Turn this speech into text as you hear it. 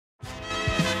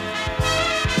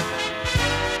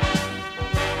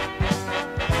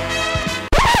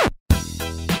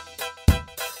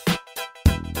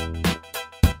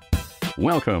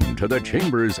Welcome to the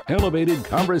Chamber's Elevated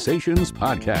Conversations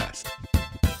podcast.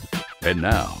 And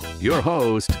now, your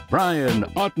host, Brian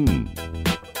Otten.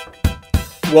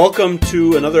 Welcome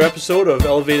to another episode of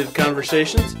Elevated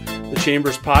Conversations, the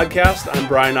Chamber's podcast. I'm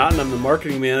Brian Otten. I'm the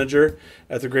marketing manager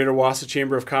at the Greater Wausau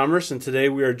Chamber of Commerce, and today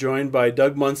we are joined by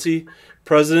Doug Munsey,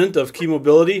 president of Key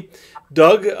Mobility.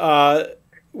 Doug,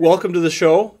 welcome to the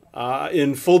show.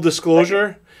 In full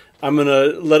disclosure, I'm going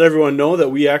to let everyone know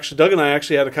that Doug and I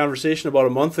actually had a conversation about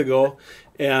a month ago,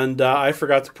 and I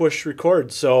forgot to push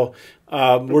record. So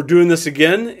we're doing this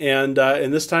again, and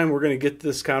this time we're going to get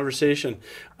this conversation.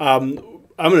 I'm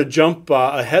going to jump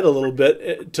ahead a little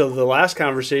bit to the last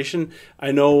conversation.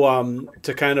 I know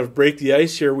to kind of break the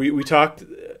ice here, we talked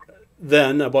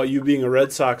then about you being a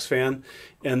Red Sox fan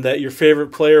and that your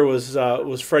favorite player was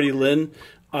Freddie Lynn,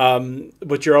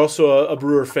 but you're also a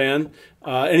Brewer fan.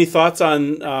 Any thoughts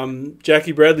on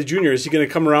Jackie Bradley Jr.? Is he going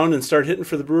to come around and start hitting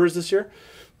for the Brewers this year?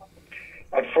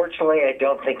 Unfortunately, I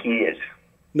don't think he is.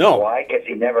 No. Why? Because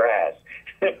he never has.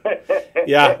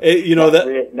 Yeah,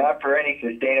 not for any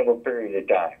sustainable period of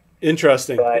time.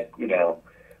 Interesting. But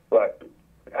what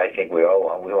I think we all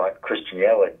want. We want Christian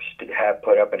Yelich to have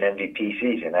put up an MVP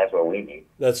season. That's what we need.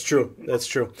 That's true.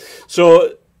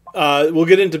 So we'll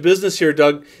get into business here,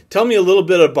 Doug. Tell me a little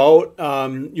bit about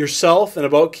yourself and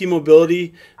about Key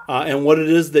Mobility and what it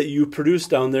is that you produce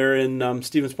down there in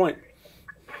Stevens Point.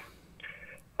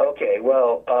 Okay.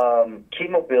 Well, Key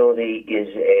Mobility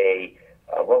is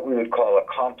what we would call a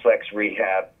complex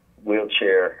rehab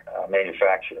wheelchair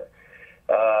manufacturer.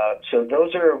 So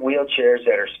those are wheelchairs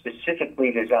that are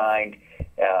specifically designed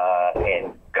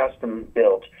and custom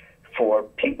built for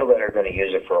people that are going to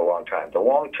use it for a long time, the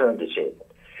long-term disabled,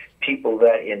 people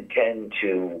that intend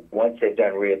to, once they've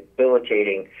done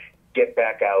rehabilitating, get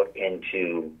back out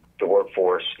into the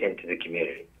workforce, into the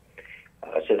community.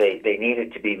 So they need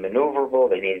it to be maneuverable,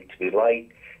 they need it to be light,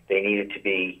 they need it to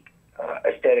be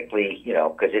aesthetically,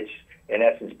 because it's, in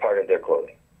essence, part of their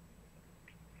clothing.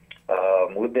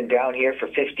 We've been down here for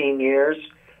 15 years.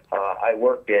 I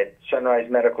worked at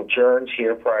Sunrise Medical Journs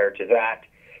here prior to that.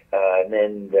 And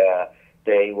then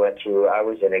they went through, I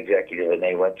was an executive, and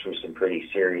they went through some pretty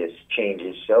serious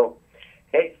changes. So,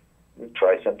 hey, we'll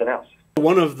try something else.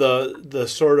 One of the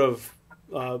sort of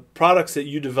products that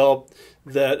you developed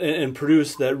and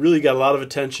produced that really got a lot of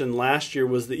attention last year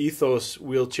was the Ethos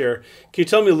wheelchair. Can you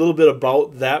tell me a little bit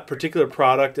about that particular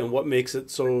product and what makes it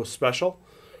so special?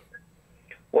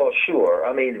 Well, sure.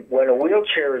 I mean, when a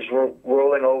wheelchair is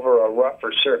rolling over a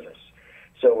rougher surface,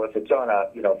 so if it's on a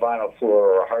vinyl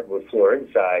floor or a hardwood floor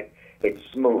inside, it's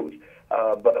smooth.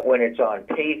 But when it's on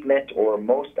pavement or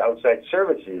most outside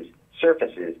surfaces,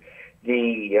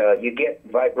 you get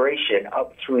vibration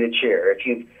up through the chair. If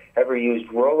you've ever used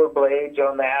rollerblades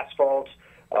on the asphalt,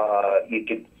 you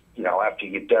could, after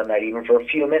you've done that, even for a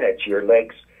few minutes, your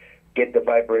legs get the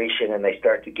vibration and they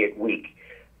start to get weak.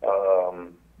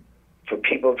 For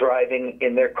people driving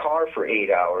in their car for 8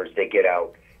 hours, they get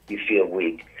out, you feel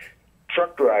weak.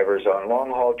 Truck drivers on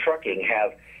long-haul trucking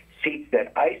have seats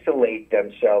that isolate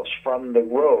themselves from the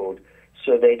road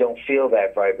so they don't feel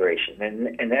that vibration.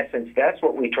 And in essence, that's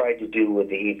what we tried to do with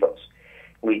the Ethos.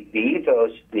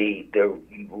 The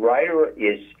rider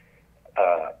is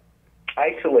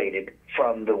isolated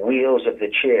from the wheels of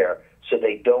the chair so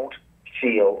they don't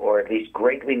feel, or at least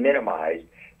greatly minimize,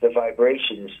 the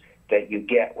vibrations that you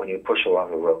get when you push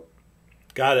along the road.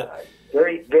 Got it.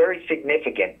 Very, very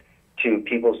significant to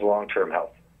people's long-term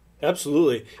health.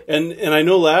 Absolutely. And I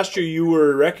know last year you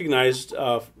were recognized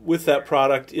with that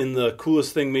product in the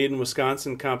Coolest Thing Made in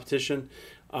Wisconsin competition.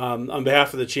 On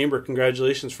behalf of the Chamber,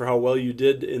 congratulations for how well you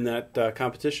did in that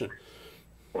competition.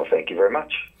 Well, thank you very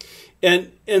much.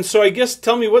 And so I guess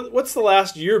tell me, what's the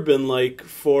last year been like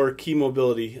for Key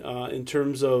Mobility in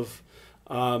terms of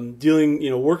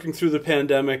working through the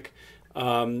pandemic?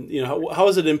 How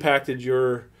has it impacted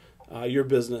your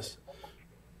business?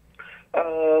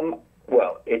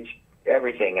 Well,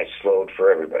 everything has slowed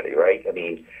for everybody, right? I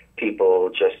mean, people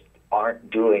just aren't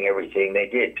doing everything they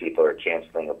did. People are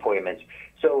canceling appointments.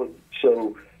 So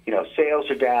sales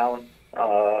are down,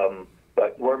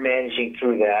 but we're managing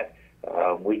through that.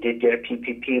 We did get a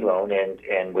PPP loan,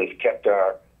 and we've kept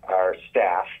our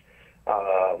staff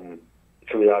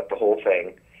throughout the whole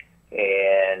thing.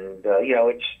 And,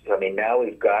 now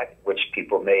we've got, which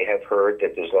people may have heard,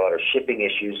 that there's a lot of shipping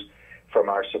issues from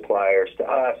our suppliers to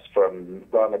us, from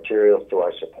raw materials to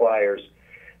our suppliers,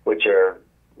 which are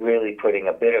really putting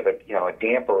a bit of a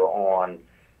damper on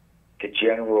the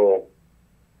general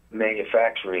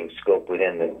manufacturing scope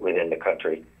within the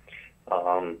country.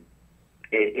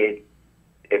 It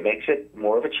makes it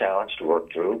more of a challenge to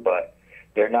work through, but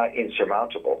they're not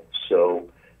insurmountable. So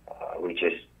we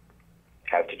just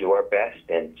have to do our best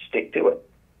and stick to it.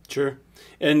 Sure.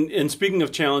 And speaking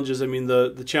of challenges, I mean,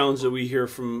 the challenge that we hear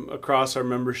from across our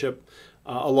membership,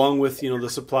 along with, the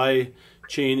supply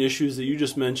chain issues that you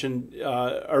just mentioned,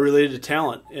 are related to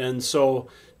talent. And so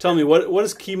tell me, what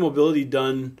has Key Mobility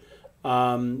done?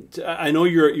 I know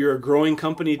you're a growing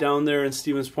company down there in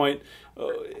Stevens Point.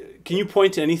 Can you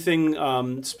point to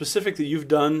anything specific that you've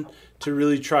done to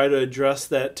really try to address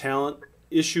that talent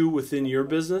issue within your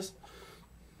business?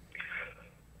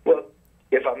 Well,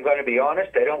 if I'm going to be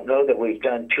honest, I don't know that we've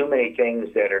done too many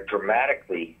things that are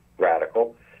dramatically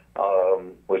radical.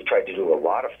 We've tried to do a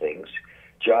lot of things.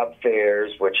 Job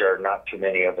fairs, which are not too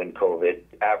many of in COVID,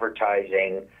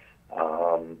 advertising,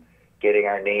 getting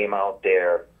our name out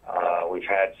there. We've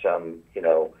had some,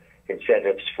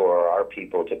 incentives for our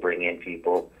people to bring in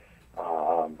people.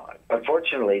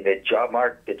 Unfortunately, the job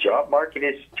market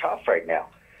is tough right now.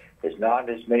 There's not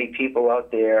as many people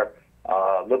out there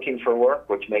looking for work,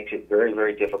 which makes it very,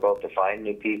 very difficult to find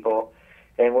new people.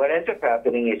 And what ends up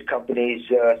happening is companies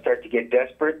start to get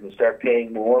desperate and start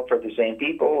paying more for the same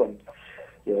people. And,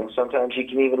 sometimes you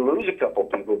can even lose a couple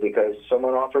people because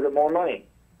someone offered them more money.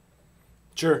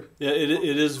 Sure. Yeah,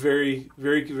 it is very,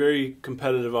 very, very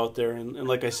competitive out there. And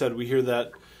like I said, we hear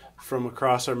that from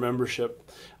across our membership.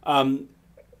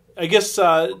 I guess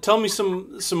tell me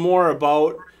some more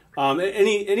about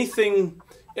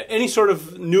any sort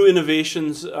of new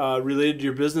innovations related to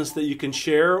your business that you can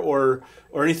share, or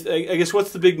anything. I guess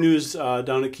what's the big news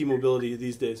down at Key Mobility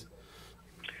these days?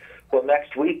 Well,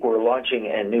 next week we're launching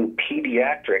a new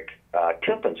pediatric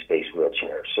tilt and space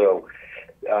wheelchair. So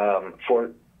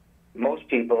for most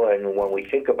people, and when we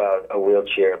think about a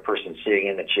wheelchair, a person sitting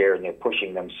in the chair and they're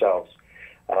pushing themselves,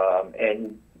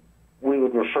 and we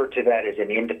would refer to that as an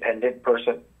independent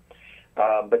person.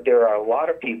 But there are a lot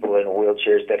of people in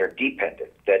wheelchairs that are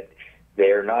dependent, that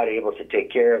they're not able to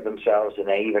take care of themselves, and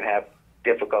they even have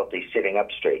difficulty sitting up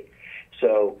straight.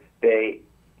 So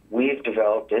we've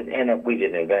developed, and we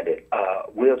didn't invent it,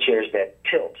 wheelchairs that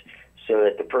tilt so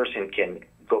that the person can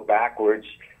go backwards,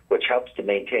 which helps to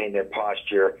maintain their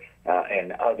posture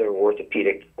and other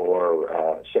orthopedic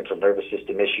or central nervous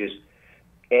system issues.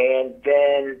 And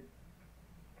then,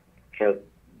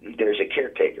 there's a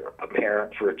caretaker, a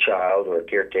parent for a child or a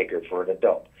caretaker for an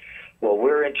adult. Well,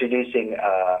 we're introducing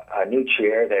a new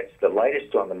chair that's the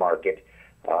lightest on the market,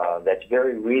 that's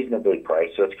very reasonably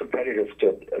priced, so it's competitive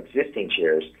to existing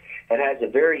chairs, and has a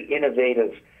very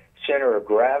innovative center of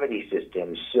gravity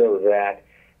system so that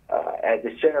at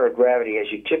the center of gravity,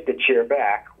 as you tip the chair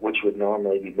back, which would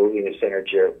normally be moving the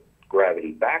center of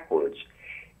gravity backwards,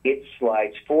 it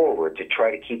slides forward to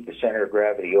try to keep the center of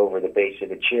gravity over the base of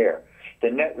the chair. The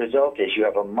net result is you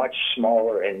have a much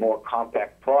smaller and more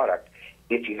compact product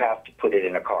if you have to put it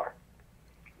in a car.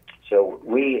 So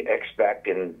we expect,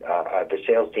 and the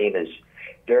sales team is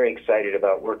very excited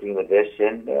about working with this,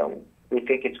 and we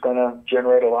think it's going to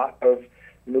generate a lot of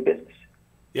new business.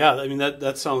 Yeah, I mean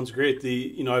that sounds great.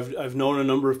 I've known a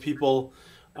number of people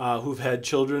who've had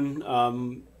children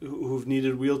who've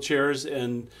needed wheelchairs,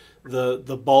 and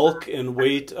the bulk and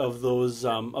weight of those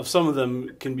of some of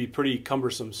them can be pretty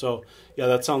cumbersome. So yeah,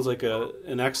 that sounds like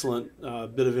an excellent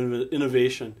bit of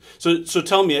innovation. So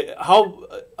tell me, how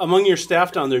among your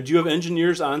staff down there, do you have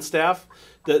engineers on staff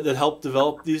that help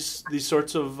develop these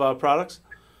sorts of products?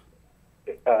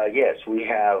 Yes, we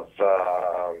have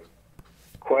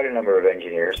quite a number of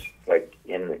engineers, like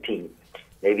in the team,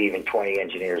 maybe even 20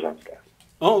 engineers on staff.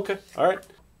 Oh, okay. All right.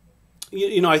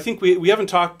 I think we haven't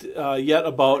talked yet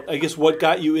about, I guess, what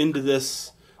got you into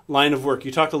this line of work.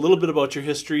 You talked a little bit about your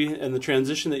history and the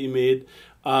transition that you made.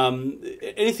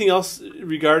 Anything else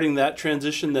regarding that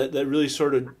transition that really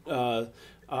sort of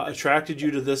attracted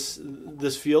you to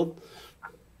this field?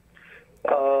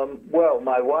 Well,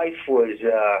 my wife was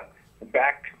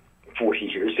back 40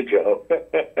 years ago.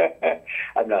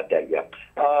 I'm not that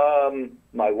young.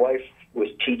 My wife was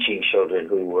teaching children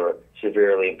who were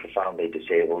severely and profoundly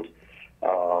disabled,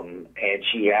 and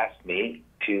she asked me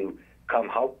to come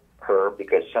help her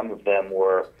because some of them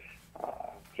were,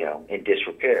 in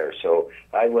disrepair. So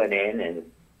I went in and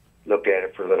looked at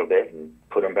it for a little bit and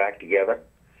put them back together.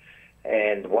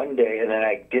 And one day, and then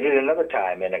I did it another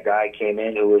time, and a guy came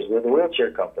in who was with a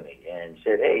wheelchair company and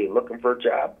said, "Hey, looking for a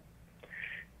job?"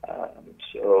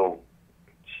 So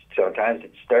sometimes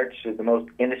it starts with the most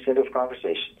innocent of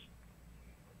conversations.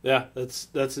 Yeah,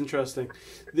 that's interesting.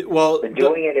 Well, been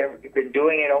doing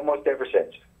it almost ever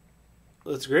since.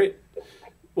 That's great.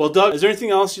 Well, Doug, is there anything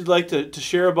else you'd like to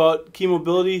share about Key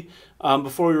Mobility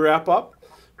before we wrap up?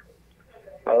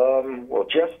 Well,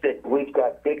 just that we've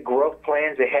got big growth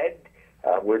plans ahead.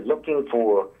 We're looking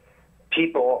for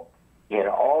people in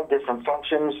all different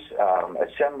functions,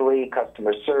 assembly,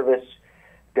 customer service,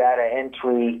 data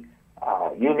entry,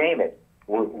 you name it.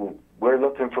 We're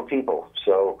looking for people.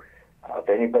 So if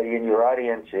anybody in your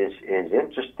audience is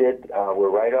interested, we're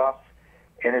right off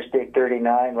Interstate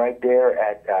 39 right there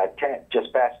at 10,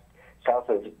 just past south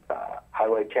of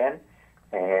Highway 10,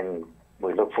 and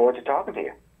we look forward to talking to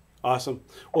you. Awesome.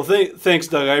 Well, thanks,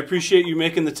 Doug. I appreciate you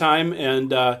making the time,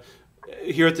 and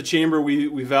here at the Chamber,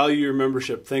 we value your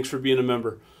membership. Thanks for being a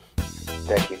member.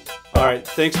 Thank you. All right.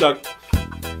 Thanks, Doug.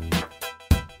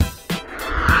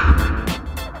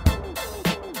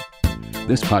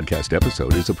 This podcast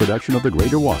episode is a production of the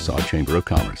Greater Wausau Chamber of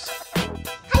Commerce.